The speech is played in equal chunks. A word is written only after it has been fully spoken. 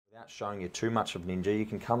Without showing you too much of Ninja, you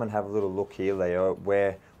can come and have a little look here, Leo,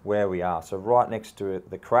 where we are. So right next to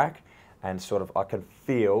the crack, and sort of I can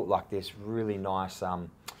feel like this really nice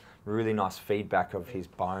feedback of his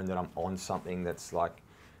bone, that I'm on something that's like,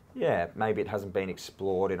 yeah, maybe it hasn't been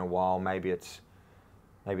explored in a while, maybe it's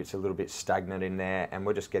a little bit stagnant in there, and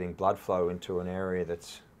we're just getting blood flow into an area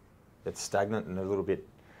that's stagnant and a little bit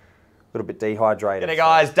dehydrated. G'day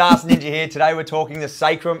guys, Darcy Ninja here. Today we're talking the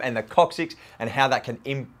sacrum and the coccyx and how that can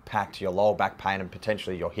impact your lower back pain and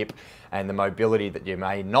potentially your hip and the mobility that you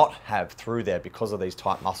may not have through there because of these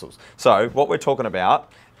tight muscles. So what we're talking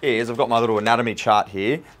about is, I've got my little anatomy chart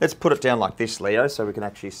here. Let's put it down like this, Leo, so we can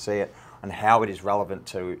actually see it and how it is relevant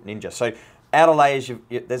to Ninja. So outer layers,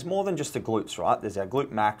 there's more than just the glutes, right? There's our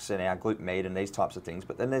glute max and our glute med and these types of things,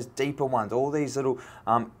 but then there's deeper ones, all these little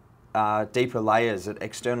deeper layers that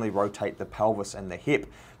externally rotate the pelvis and the hip.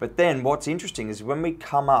 But then what's interesting is when we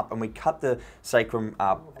come up and we cut the sacrum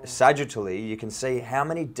sagittally, you can see how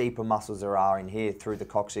many deeper muscles there are in here through the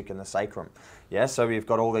coccyx and the sacrum. Yeah, so we've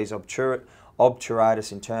got all these obturatus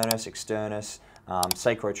internus, externus,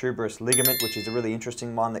 sacrotuberous ligament, which is a really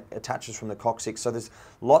interesting one that attaches from the coccyx. So there's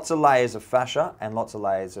lots of layers of fascia and lots of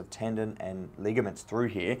layers of tendon and ligaments through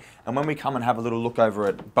here. And when we come and have a little look over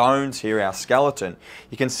at bones here, our skeleton,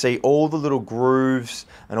 you can see all the little grooves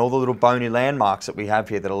and all the little bony landmarks that we have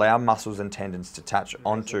here that allow muscles and tendons to touch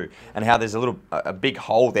onto, and how there's a big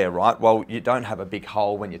hole there, right? Well, you don't have a big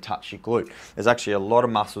hole when you touch your glute. There's actually a lot of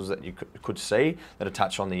muscles that you could see that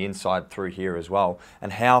attach on the inside through here as well,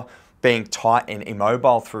 and how being tight and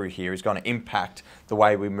immobile through here is going to impact the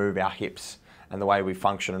way we move our hips and the way we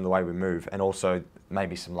function and the way we move, and also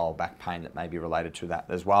maybe some lower back pain that may be related to that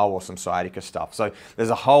as well, or some sciatica stuff. So there's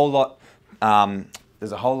a whole lot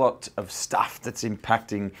of stuff that's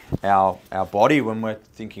impacting our body when we're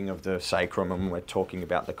thinking of the sacrum and when we're talking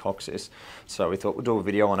about the coccyx. So we thought we'd do a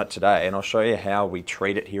video on it today, and I'll show you how we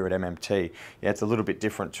treat it here at MMT. Yeah, it's a little bit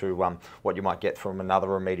different to what you might get from another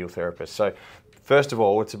remedial therapist. So first of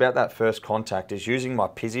all, it's about that first contact, is using my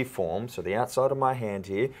pisiform, so the outside of my hand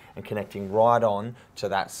here, and connecting right on to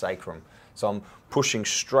that sacrum. So I'm pushing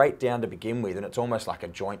straight down to begin with, and it's almost like a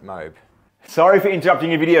joint mob. Sorry for interrupting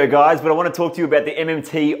your video, guys, but I want to talk to you about the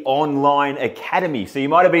MMT Online Academy. So you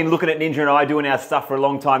might have been looking at Ninja and I doing our stuff for a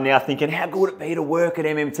long time now, thinking, how good would it be to work at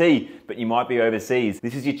MMT? But you might be overseas.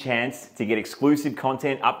 This is your chance to get exclusive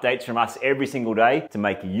content updates from us every single day to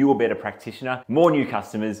make you a better practitioner, more new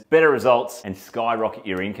customers, better results, and skyrocket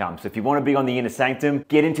your income. So if you want to be on the inner sanctum,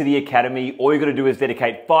 get into the Academy. All you got to do is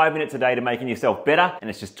dedicate 5 minutes a day to making yourself better, and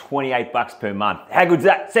it's just 28 bucks per month. How good's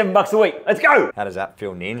that? $7 a week. Let's go! How does that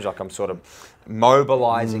feel, Ninja? Like I'm sort of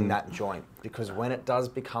mobilizing that joint, because when it does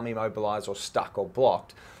become immobilized or stuck or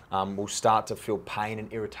blocked, we'll start to feel pain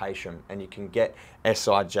and irritation, and you can get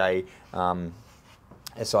SIJ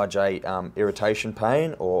irritation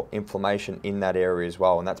pain or inflammation in that area as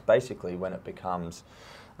well, and that's basically when it becomes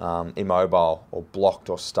immobile or blocked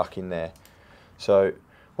or stuck in there. So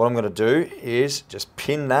what I'm going to do is just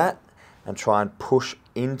pin that and try and push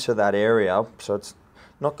into that area. So it's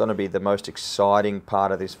not going to be the most exciting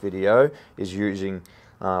part of this video, is using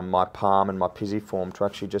my palm and my pisiform to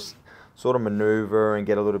actually just sort of maneuver and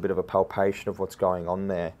get a little bit of a palpation of what's going on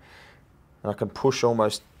there. And I can push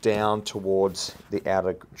almost down towards the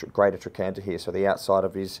outer greater trochanter here, so the outside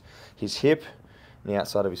of his hip and the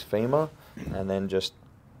outside of his femur, and then just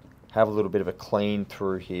have a little bit of a clean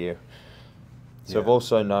through here. So I've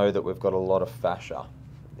also know that we've got a lot of fascia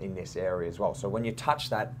in this area as well. So when you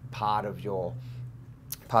touch that part of your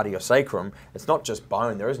sacrum, it's not just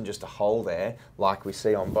bone. There isn't just a hole there like we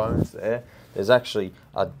see on bones there. There's actually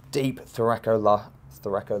a deep thoracolumbar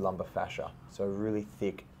fascia, so really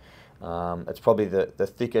thick. It's probably the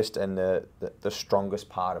thickest and the strongest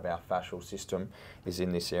part of our fascial system is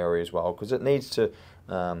in this area as well, because it needs to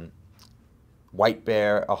weight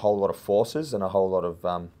bear a whole lot of forces and a whole lot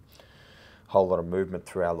of movement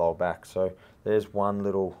through our lower back. So there's one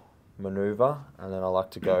little maneuver, and then I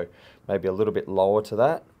like to go maybe a little bit lower to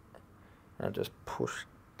that and just push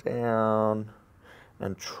down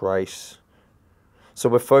and trace. So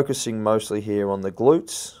we're focusing mostly here on the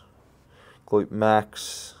glutes, glute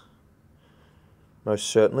max, most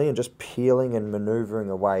certainly, and just peeling and maneuvering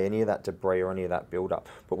away any of that debris or any of that build-up.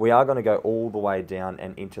 But we are going to go all the way down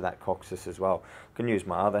and into that coccyx as well. I can use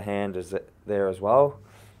my other hand there as well,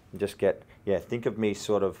 and just get, think of me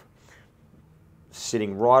sort of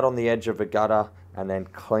sitting right on the edge of a gutter and then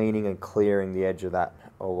cleaning and clearing the edge of that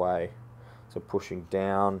away. So pushing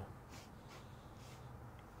down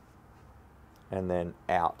and then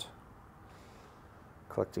out,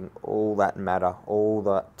 collecting all that matter, all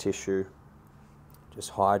that tissue,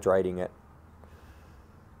 just hydrating it,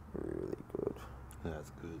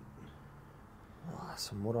 That's good.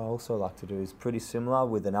 Nice. And what I also like to do is pretty similar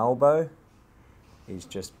with an elbow, is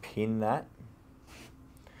just pin that.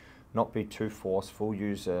 Not be too forceful,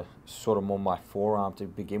 use a sort of more my forearm to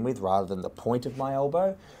begin with rather than the point of my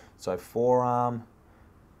elbow. So forearm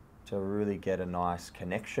to really get a nice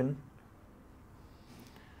connection.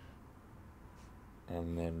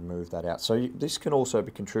 And then move that out. So this can also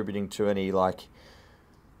be contributing to any like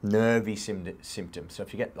nervy symptoms. So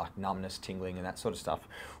if you get like numbness, tingling and that sort of stuff,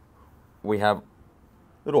 we have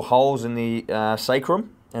little holes in the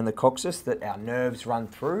sacrum and the coccyx that our nerves run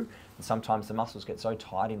through. And sometimes the muscles get so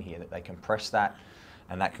tight in here that they compress that,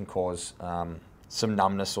 and that can cause some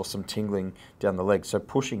numbness or some tingling down the leg. So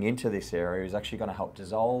pushing into this area is actually going to help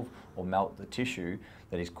dissolve or melt the tissue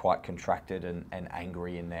that is quite contracted and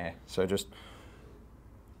angry in there. So just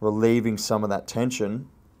relieving some of that tension,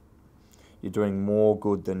 you're doing more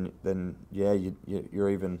good than you're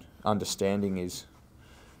even understanding is.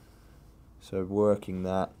 So working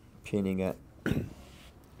that, pinning it.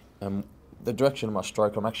 The direction of my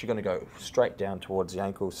stroke, I'm actually going to go straight down towards the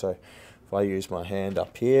ankle. So if I use my hand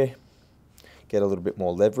up here, get a little bit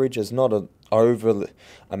more leverage. There's not an over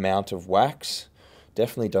amount of wax.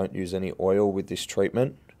 Definitely don't use any oil with this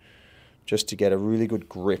treatment, just to get a really good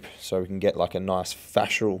grip so we can get like a nice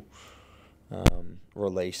fascial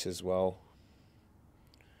release as well.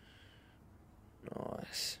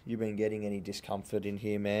 Nice. You been getting any discomfort in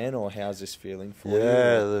here, man, or how's this feeling for you?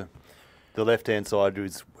 Yeah, the left-hand side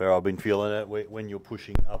is where I've been feeling it. When you're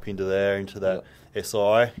pushing up into there, into that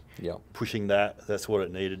SI, pushing that's what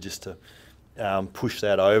it needed, just to push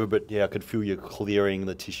that over. But yeah, I could feel you clearing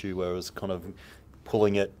the tissue where it was kind of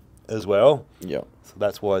pulling it as well. Yeah. So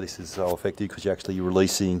that's why this is so effective, because you're actually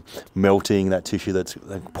releasing, melting that tissue that's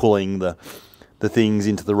pulling the things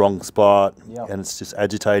into the wrong spot, and it's just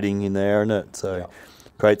agitating in there, and it so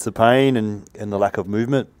creates the pain and the lack of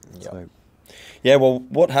movement. So. Yeah, well,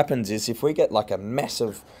 what happens is if we get like a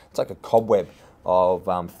massive, it's like a cobweb of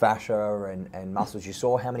fascia and muscles. You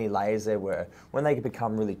saw how many layers there were. When they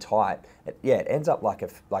become really tight, it ends up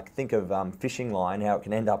like think of fishing line, how it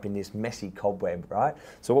can end up in this messy cobweb, right?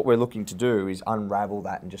 So what we're looking to do is unravel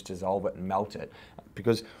that and just dissolve it and melt it.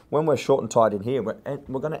 Because when we're short and tight in here, we're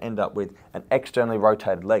going to end up with an externally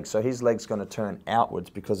rotated leg. So his leg's going to turn outwards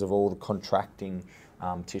because of all the contracting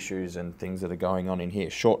tissues and things that are going on in here,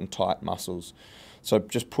 short and tight muscles. So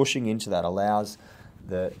just pushing into that allows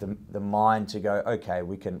the mind to go, okay,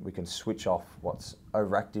 we can switch off what's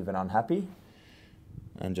overactive and unhappy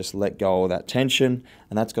and just let go of that tension,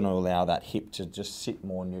 and that's going to allow that hip to just sit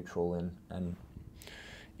more neutral and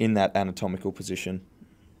in that anatomical position.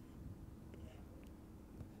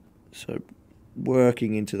 So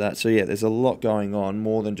working into that. So yeah, there's a lot going on,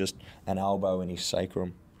 more than just an elbow in his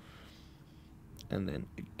sacrum. And then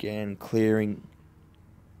again, clearing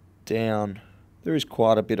down. There is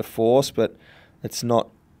quite a bit of force, but it's not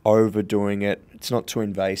overdoing it. It's not too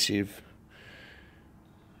invasive.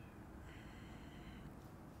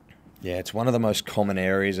 Yeah, it's one of the most common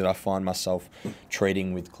areas that I find myself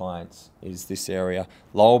treating with clients is this area.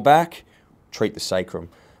 Lower back, treat the sacrum.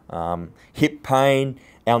 Hip pain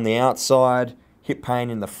on the outside, hip pain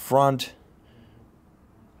in the front,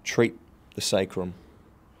 treat the sacrum.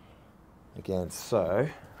 Again, so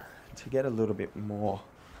to get a little bit more,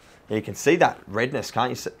 you can see that redness,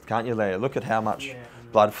 can't you, Leah? Look at how much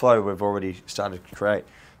blood flow we've already started to create.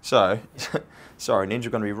 So, sorry, Ninja,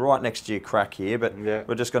 going to be right next to your crack here, but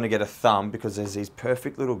we're just going to get a thumb because there's these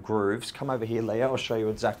perfect little grooves. Come over here, Leah, I'll show you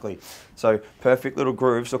exactly. So, perfect little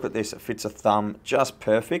grooves. Look at this, it fits a thumb just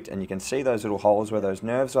perfect, and you can see those little holes where those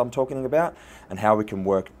nerves I'm talking about, and how we can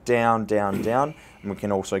work down, down, down, and we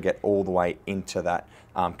can also get all the way into that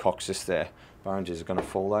coccyx there. Bones is going to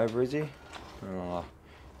fall over, is he? Oh,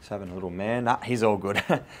 he's having a little man. Nah, he's all good.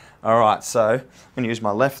 All right, so I'm going to use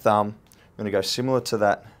my left thumb. I'm going to go similar to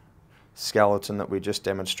that skeleton that we just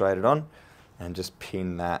demonstrated on and just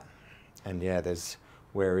pin that. And yeah,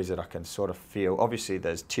 where is it? I can sort of feel, obviously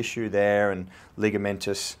there's tissue there and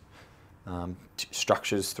ligamentous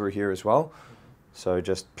structures through here as well. So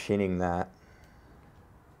just pinning that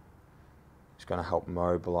is going to help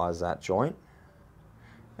mobilize that joint.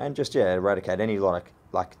 And just, eradicate any like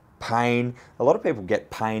pain. A lot of people get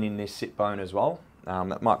pain in this sit bone as well.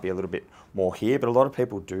 That might be a little bit more here, but a lot of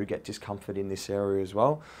people do get discomfort in this area as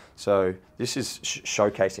well. So this is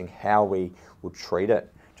showcasing how we will treat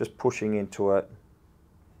it. Just pushing into it,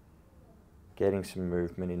 getting some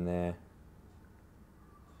movement in there.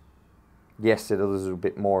 Yes, it is a little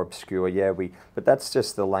bit more obscure, but that's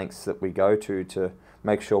just the lengths that we go to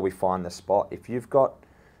make sure we find the spot. If you've got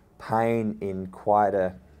pain in quite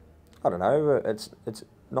a, I don't know, it's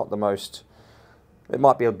not the most it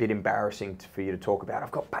might be a bit embarrassing for you to talk about.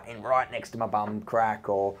 I've got pain right next to my bum crack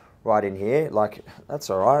or right in here. Like, that's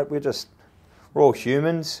all right. We're all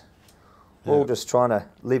humans. We're all just trying to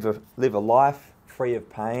live a life free of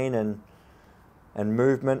pain and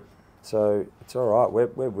movement. So it's all right.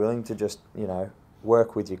 We're willing to just, you know,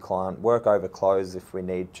 work with your client, work over clothes if we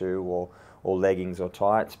need to, or leggings or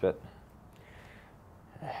tights. But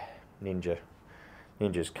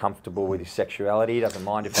Ninja's comfortable with his sexuality. He doesn't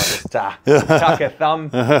mind if I just tuck a thumb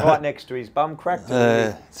right next to his bum crack.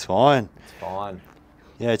 It's fine. It's fine.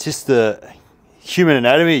 Yeah, it's just the human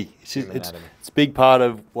anatomy. It's a big part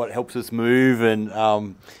of what helps us move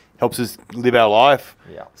and helps us live our life.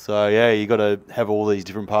 Yeah. So yeah, you got to have all these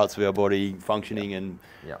different parts of our body functioning and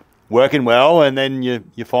working well, and then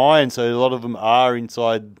you're fine. So a lot of them are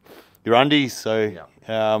inside your undies. So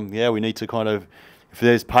yeah, we need to kind of, if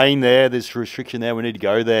there's pain there, there's restriction there, we need to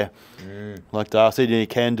go there. Like Darcy, you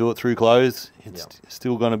can do it through clothes. It's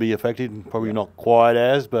still going to be effective, probably not quite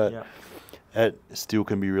as, but it still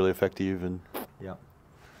can be really effective. And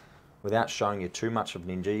without showing you too much of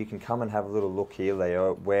Ninja, you can come and have a little look here,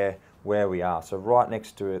 Leo, where we are. So right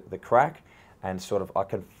next to the crack, and sort of I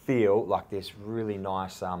can feel like this really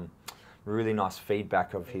nice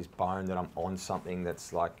feedback of his bone, that I'm on something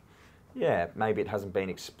that's like, yeah, maybe it hasn't been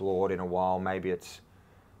explored in a while. Maybe it's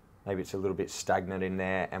a little bit stagnant in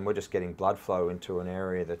there, and we're just getting blood flow into an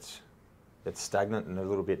area that's stagnant and a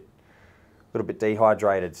little bit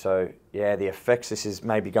dehydrated. So yeah, the effects this is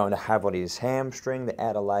maybe going to have on his hamstring, the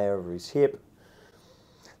outer layer of his hip.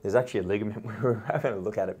 There's actually a ligament, we were having a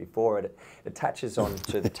look at it before, it attaches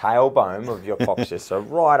onto the tailbone of your coccyx, so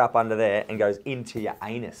right up under there, and goes into your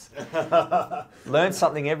anus. Learn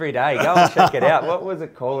something every day. Go and check it out. What was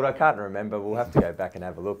it called? I can't remember. We'll have to go back and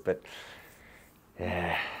have a look. But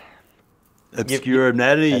yeah, obscure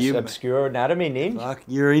anatomy. Obscure anatomy, Ninja. Fuck,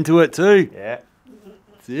 you're into it too. Yeah,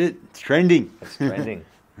 that's it. It's trending. It's trending.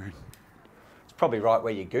 It's probably right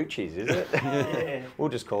where your gooch is it? Yeah. We'll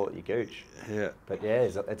just call it your gooch. Yeah. But yeah,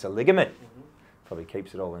 it's a ligament. Probably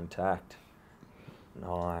keeps it all intact.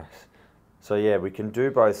 Nice. So yeah, we can do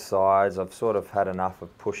both sides. I've sort of had enough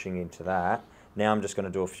of pushing into that. Now I'm just going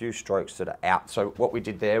to do a few strokes that are out. So what we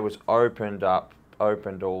did there was opened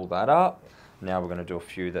all that up. Now we're going to do a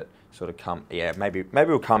few that sort of come, yeah, maybe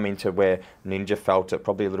we'll come into where Ninja felt it,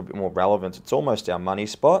 probably a little bit more relevant. It's almost our money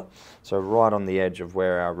spot. So right on the edge of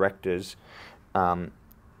where our rectors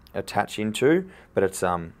attach into, but it's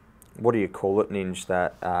what do you call it, Ninja?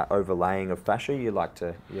 That overlaying of fascia. You like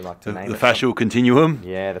to name it the fascial continuum.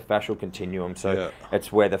 Yeah, the fascial continuum. So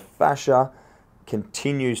it's where the fascia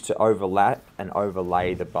continues to overlap and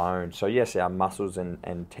overlay the bone. So yes, our muscles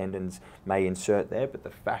and tendons may insert there, but the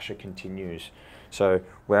fascia continues. So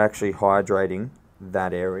we're actually hydrating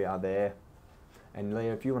that area there. And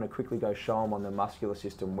Leo, if you want to quickly go show them on the muscular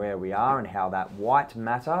system where we are and how that white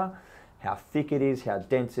matter, how thick it is, how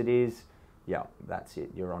dense it is. Yeah, that's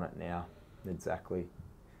it. You're on it now. Exactly.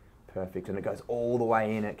 Perfect. And it goes all the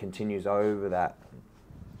way in. It continues over that.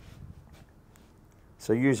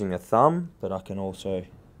 So using a thumb, but I can also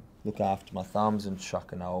look after my thumbs and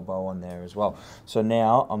chuck an elbow on there as well. So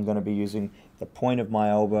now I'm going to be using the point of my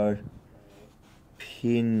elbow,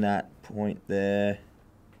 pin that point there.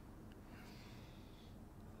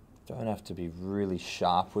 Don't have to be really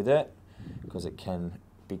sharp with it because it can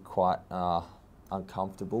be quite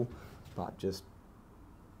uncomfortable, but just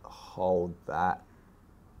hold that.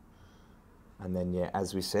 And then yeah,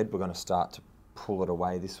 as we said, we're going to start to pull it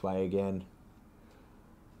away this way again.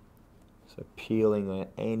 So peeling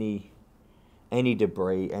any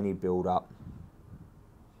debris, any build up.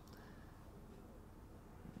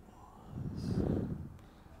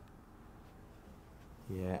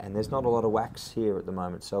 Yeah, and there's not a lot of wax here at the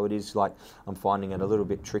moment, so it is like I'm finding it a little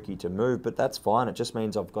bit tricky to move, but that's fine. It just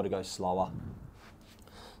means I've got to go slower.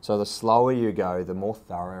 So the slower you go, the more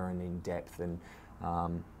thorough and in depth, and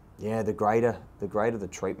yeah, the greater the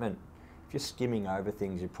treatment. If you're skimming over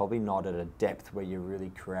things, you're probably not at a depth where you're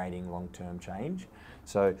really creating long-term change.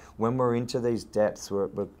 So when we're into these depths,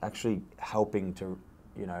 we're actually helping to,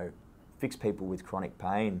 you know, fix people with chronic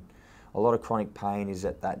pain. A lot of chronic pain is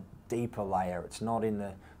at that deeper layer. It's not in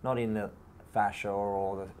the fascia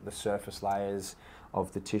or the surface layers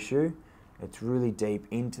of the tissue. It's really deep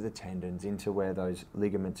into the tendons, into where those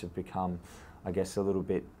ligaments have become, I guess, a little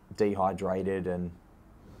bit dehydrated, and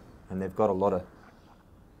they've got a lot of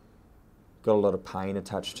pain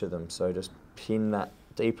attached to them. So just pin that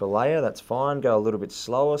deeper layer. That's fine. Go a little bit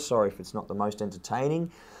slower. Sorry if it's not the most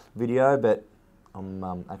entertaining video, but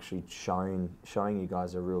I'm actually showing you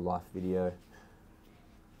guys a real life video.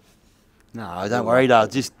 No, don't worry, Dad.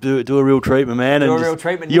 Just do a real treatment, man. Do a real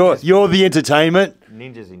treatment. You're the entertainment.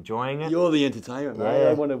 Ninja's enjoying it. You're the entertainment, mate.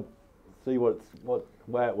 I want to see what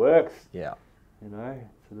way it works. Yeah. You know,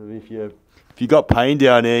 sort of if you got pain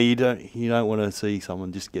down there, you don't want to see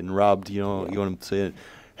someone just getting rubbed. You know, you want to see it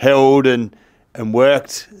held and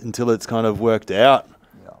worked until it's kind of worked out.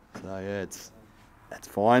 Yeah. So yeah, that's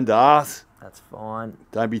fine, Darcy. That's fine.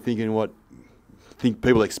 Don't be thinking what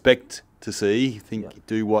people expect to see.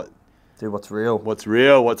 Do what's real. What's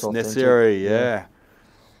necessary. Yeah.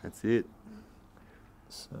 That's it.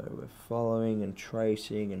 So we're following and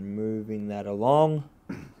tracing and moving that along.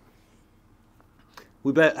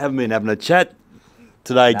 We haven't been having a chat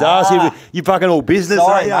today, Darcy. You fucking all business,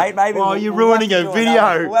 sorry, aren't you? mate. Maybe you're ruining a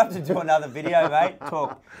video. We'll have to do another video, mate.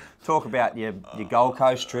 Talk about your Gold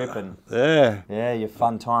Coast trip and your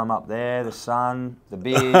fun time up there, the sun, the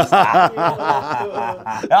beers. Sorry,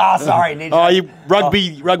 Ninja. Oh, you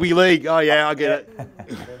rugby league. Oh yeah, I get it.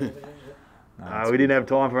 We didn't have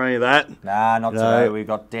time for any of that. Nah, not today. We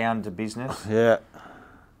got down to business. Yeah.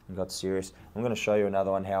 We got serious. I'm going to show you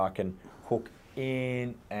another one how I can hook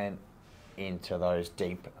in and into those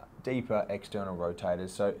deeper external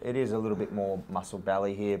rotators. So it is a little bit more muscle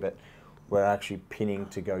belly here, but we're actually pinning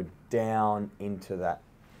to go down into that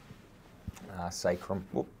sacrum.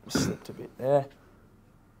 Whoop, slipped a bit there.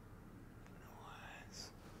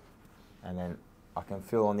 And then I can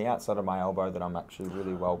feel on the outside of my elbow that I'm actually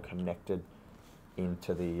really well connected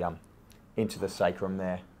into the sacrum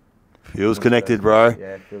there. Feels connected, bro.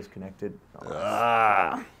 Yeah, it feels connected.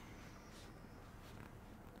 Nice.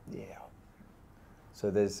 Yeah.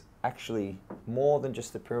 So there's actually more than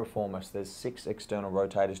just the piriformis. There's 6 external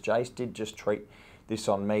rotators. Jace did just treat this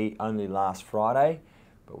on me only last Friday,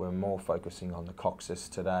 but we're more focusing on the coccyx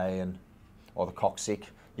today, or the coccyx.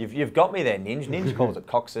 You've got me there, Ninja. Ninja calls it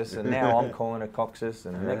coccyx, and now I'm calling it coccyx,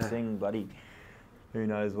 and the next thing, bloody, who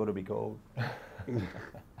knows what it'll be called.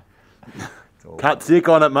 Cut sick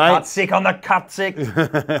on it, mate. Cut sick on the coccyx.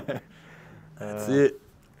 That's it.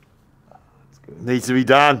 That's good. Needs to be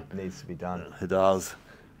done. It needs to be done. It does.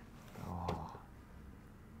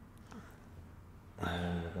 And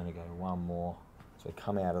then we're going to go one more. So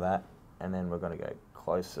come out of that, and then we're going to go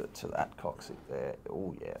closer to that coccyx there.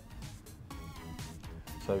 Oh yeah.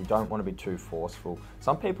 So you don't want to be too forceful.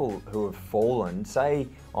 Some people who have fallen, say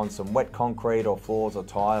on some wet concrete or floors or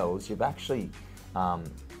tiles, you've actually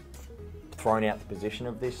thrown out the position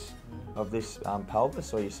of this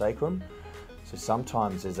pelvis or your sacrum. So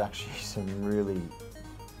sometimes there's actually some really,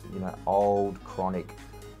 old chronic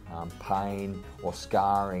pain or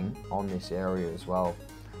scarring on this area as well.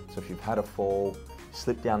 So if you've had a fall,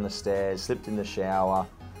 slipped down the stairs, slipped in the shower,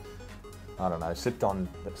 I don't know, slipped on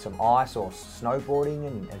some ice or snowboarding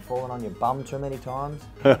and fallen on your bum too many times,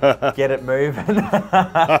 get it moving.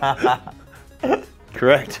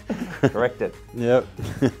 Correct. Correct it. Yep.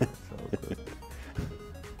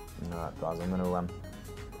 Alright guys, I'm going to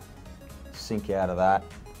sink out of that.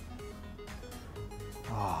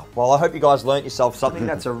 Well, I hope you guys learnt yourself something.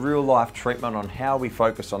 That's a real life treatment on how we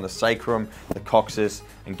focus on the sacrum, the coccyx,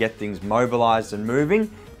 and get things mobilized and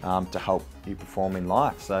moving to help you perform in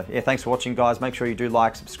life. So yeah, thanks for watching guys. Make sure you do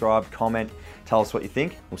like, subscribe, comment, tell us what you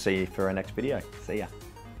think. We'll see you for our next video. See ya.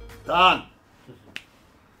 Done.